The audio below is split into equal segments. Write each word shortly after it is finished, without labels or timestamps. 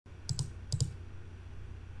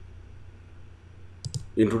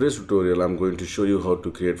In today's tutorial, I'm going to show you how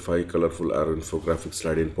to create 5 colorful arrow infographic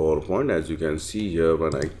slide in PowerPoint. As you can see here,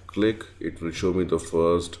 when I click, it will show me the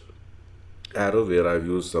first arrow where I've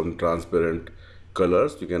used some transparent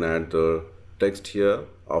colors. You can add the text here,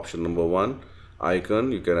 option number 1,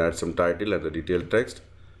 icon, you can add some title and the detailed text.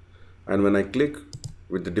 And when I click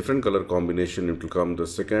with the different color combination, it will come the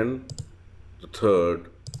second, the third,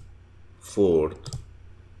 fourth,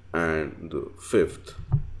 and the fifth.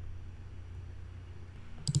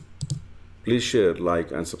 Please share,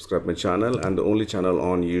 like, and subscribe my channel, and the only channel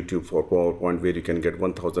on YouTube for PowerPoint where you can get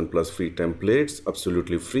 1000 plus free templates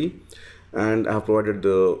absolutely free. And I have provided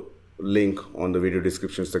the link on the video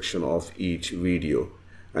description section of each video,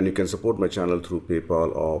 and you can support my channel through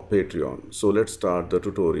PayPal or Patreon. So let's start the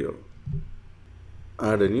tutorial.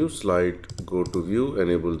 Add a new slide, go to view,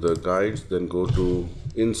 enable the guides, then go to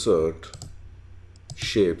insert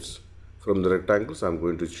shapes. From the rectangles, I'm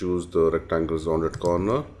going to choose the rectangle's rounded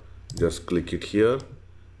corner. Just click it here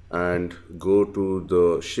and go to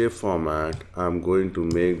the shape format. I'm going to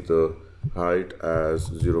make the height as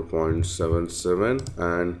 0.77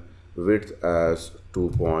 and width as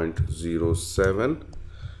 2.07,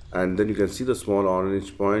 and then you can see the small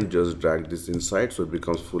orange point. Just drag this inside so it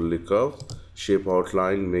becomes fully curved. Shape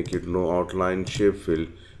outline, make it no outline. Shape fill,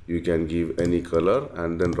 you can give any color,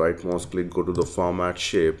 and then right mouse click, go to the format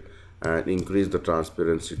shape and increase the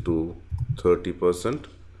transparency to 30%.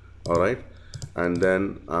 Alright, and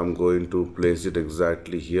then I'm going to place it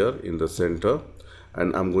exactly here in the center,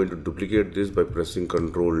 and I'm going to duplicate this by pressing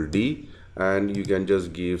Ctrl D, and you can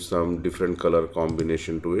just give some different color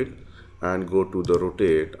combination to it and go to the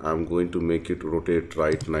rotate. I'm going to make it rotate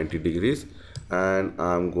right 90 degrees, and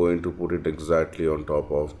I'm going to put it exactly on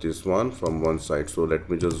top of this one from one side. So let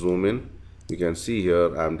me just zoom in. You can see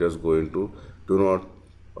here I'm just going to do not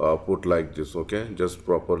put like this, okay, just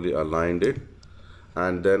properly aligned it.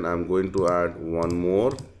 And then I'm going to add one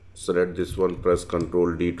more. Select this one, press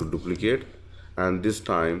Ctrl D to duplicate, and this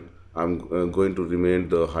time I'm going to remain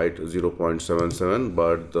the height 0.77,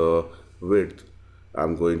 but the width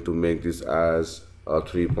I'm going to make this as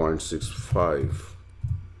 3.65.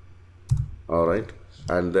 Alright,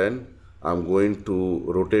 and then I'm going to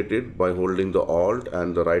rotate it by holding the Alt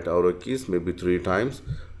and the right arrow keys, maybe 3 times.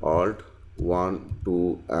 Alt, 1,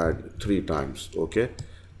 2 and 3 times. Okay,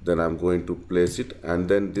 then I'm going to place it, and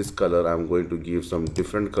then this color I'm going to give some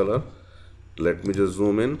different color. Let me just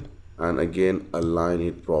zoom in and again align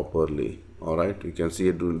it properly. Alright, you can see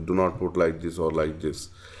it. Do not put like this or like this.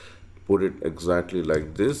 Put it exactly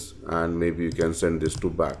like this, and maybe you can send this to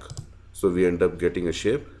back, so we end up getting a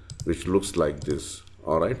shape which looks like this.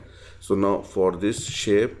 Alright, so now for this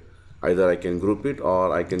shape, either I can group it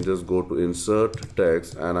or I can just go to insert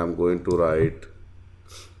text, and I'm going to write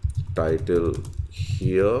title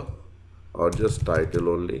here, or just title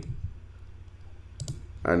only,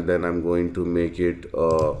 and then I'm going to make it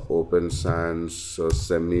open sans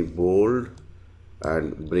semi bold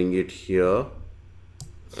and bring it here,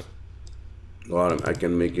 or I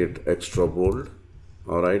can make it extra bold.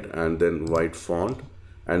 Alright, and then white font,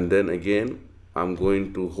 and then again I'm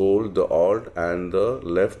going to hold the Alt and the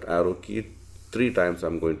left arrow key 3 times.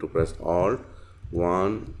 I'm going to press Alt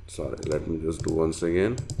 1, sorry, let me just do once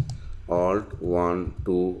again, Alt 1,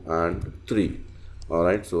 2 and 3.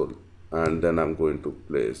 Alright, so and then I'm going to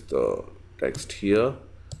place the text here.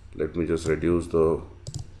 Let me just reduce the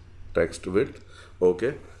text width.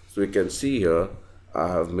 Okay, so you can see here I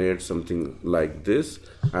have made something like this.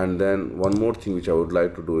 And then one more thing which I would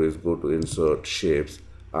like to do is go to insert shapes.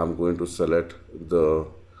 I'm going to select the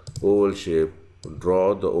oval shape,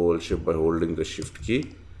 draw the oval shape by holding the shift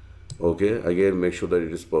key. Okay, again make sure that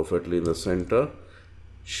it is perfectly in the center.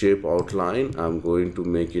 Shape outline, I'm going to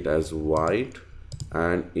make it as white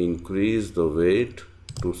and increase the weight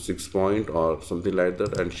to 6 point or something like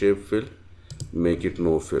that, and shape fill, make it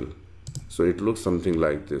no fill, so it looks something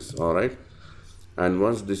like this. Alright, and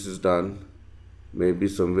once this is done, maybe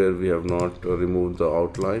somewhere we have not removed the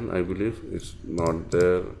outline. I believe it's not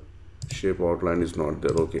there, shape outline is not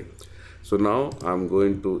there. Okay, so now I'm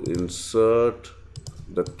going to insert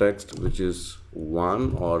the text which is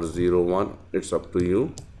 1 or 01, it's up to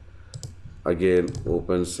you. Again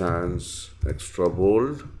open sans extra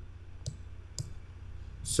bold,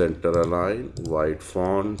 center align, white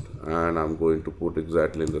font, and I'm going to put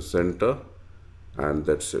exactly in the center, and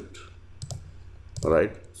that's it.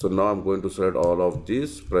 Alright, so now I'm going to select all of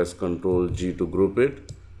these, press Ctrl G to group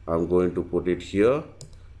it. I'm going to put it here,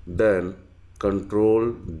 then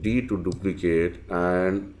Ctrl D to duplicate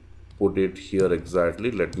and put it here exactly.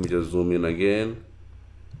 Let me just zoom in again,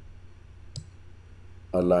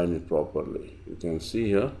 align it properly. You can see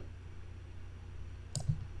here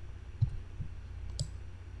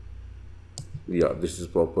Yeah, this is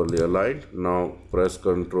properly aligned. Now press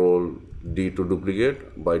Ctrl D to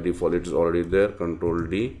duplicate. By default it is already there. Ctrl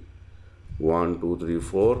D, 1 2 3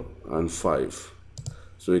 4 and 5.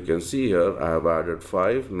 So you can see here I have added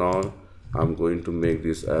 5. Now I'm going to make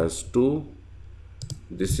this as 2,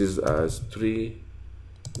 this is as 3,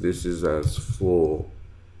 this is as 4,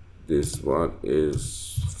 this one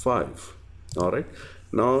is 5. All right,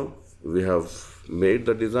 now we have made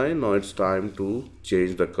the design. Now it's time to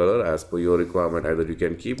change the color as per your requirement. Either you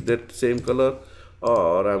can keep that same color,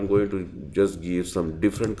 or I'm going to just give some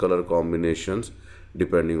different color combinations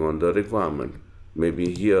depending on the requirement.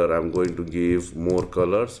 Maybe here I'm going to give more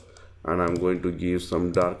colors, and I'm going to give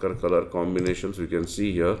some darker color combinations. You can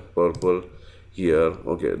see here purple here.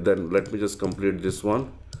 Okay, then let me just complete this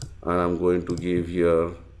one, and I'm going to give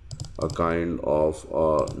here a kind of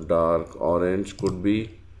dark orange could be,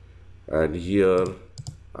 and here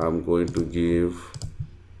I'm going to give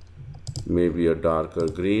maybe a darker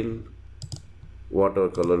green, whatever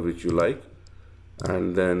color which you like.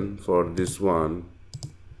 And then for this one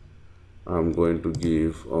I'm going to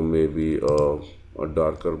give maybe a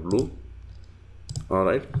darker blue. All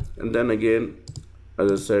right, and then again,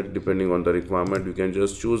 as I said, depending on the requirement, you can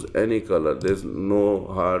just choose any color. There's no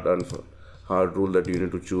hard rule that you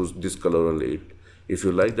need to choose this color only. If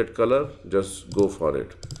you like that color, just go for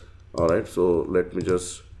it. All right, so let me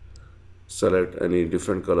just select any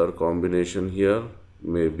different color combination here,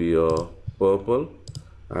 maybe a purple,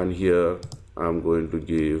 and here I'm going to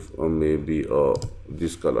give maybe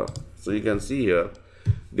this color. So you can see here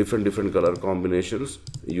different color combinations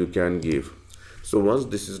you can give. So once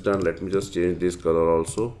this is done, let me just change this color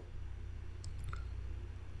also.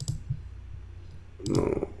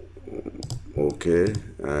 No. Okay,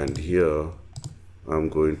 and here I'm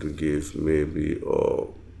going to give maybe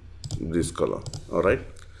this color. All right,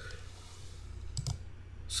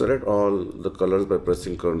 select all the colors by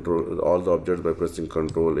pressing all the objects by pressing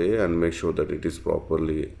Ctrl A, and make sure that it is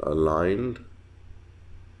properly aligned.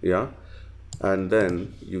 Yeah, and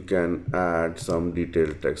then you can add some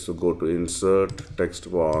detailed text. So go to insert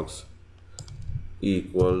text box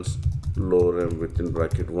equals lorem within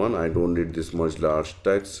bracket 1. I don't need this much large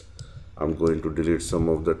text. I'm going to delete some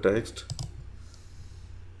of the text,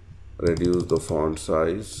 reduce the font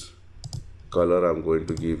size, color I'm going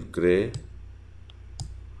to give gray,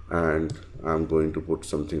 and I'm going to put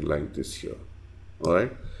something like this here. All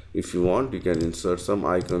right, if you want, you can insert some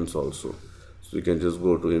icons also. So you can just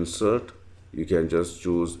go to insert, you can just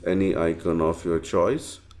choose any icon of your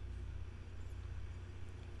choice.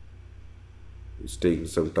 It's taking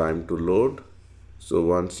some time to load. So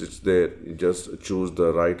once it's there, you just choose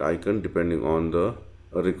the right icon depending on the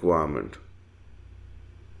requirement.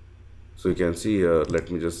 So you can see here, let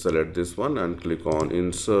me just select this one and click on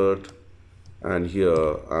insert, and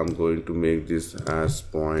here I'm going to make this as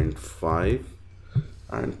 0.5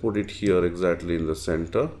 and put it here exactly in the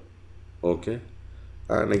center. Okay,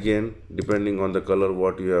 and again, depending on the color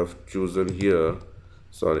what you have chosen here,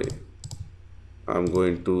 sorry, I'm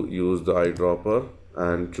going to use the eyedropper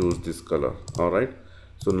and choose this color. All right,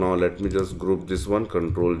 so now let me just group this one.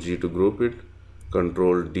 Ctrl G to group it,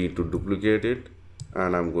 Ctrl D to duplicate it,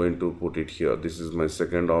 and I'm going to put it here. This is my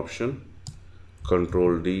second option.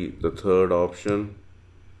 Ctrl D, the third option,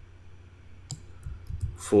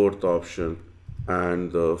 fourth option,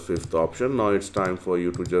 and the fifth option. Now it's time for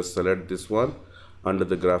you to just select this one under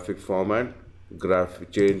the graphic format,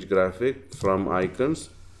 change graphic from icons,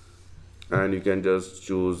 and you can just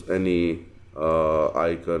choose any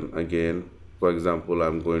icon again. For example,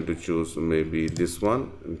 I'm going to choose maybe this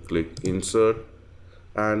one and click insert,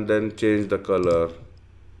 and then change the color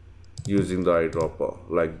using the eyedropper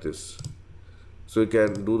like this. So you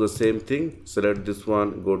can do the same thing. Select this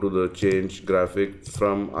one, go to the change graphic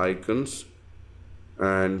from icons,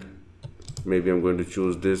 and maybe I'm going to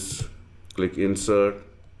choose this, click insert,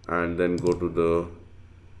 and then go to the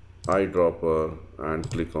eyedropper and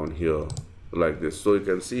click on here like this. So you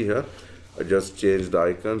can see here, I just change the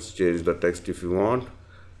icons, change the text if you want,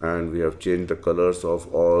 and we have changed the colors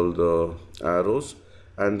of all the arrows.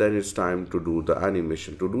 And then it's time to do the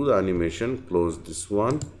animation. To do the animation, close this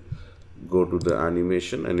one, go to the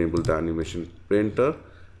animation, enable the animation painter.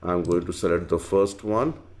 I'm going to select the first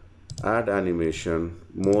one, add animation,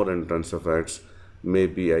 more entrance effects.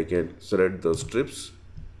 Maybe I can select the strips,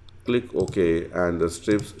 click OK, and the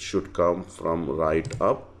strips should come from right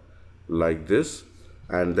up like this.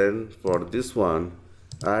 And then for this one,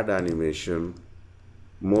 add animation,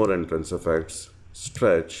 more entrance effects,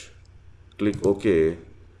 stretch, click OK,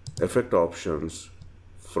 effect options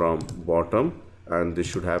from bottom, and this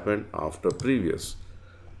should happen after previous.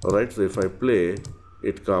 All right, so if I play,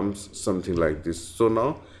 it comes something like this. So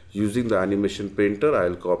now using the animation painter,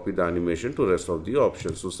 I'll copy the animation to rest of the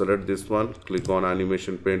options. So select this one, click on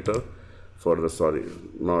animation painter for the, sorry,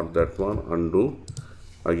 not that one, undo.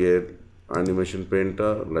 Again, animation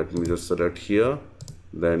painter, let me just select here,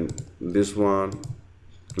 then this one,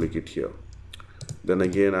 click it here. Then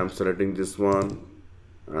again I'm selecting this one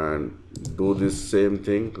and do this same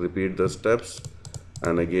thing, repeat the steps,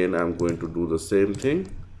 and again I'm going to do the same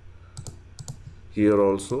thing here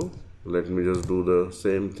also. Let me just do the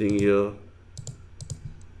same thing here,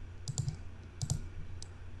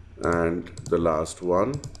 and the last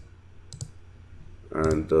one,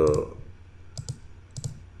 and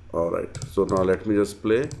alright, so now let me just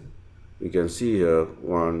play. You can see here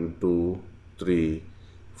 1 2 3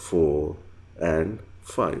 4 and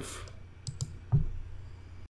 5.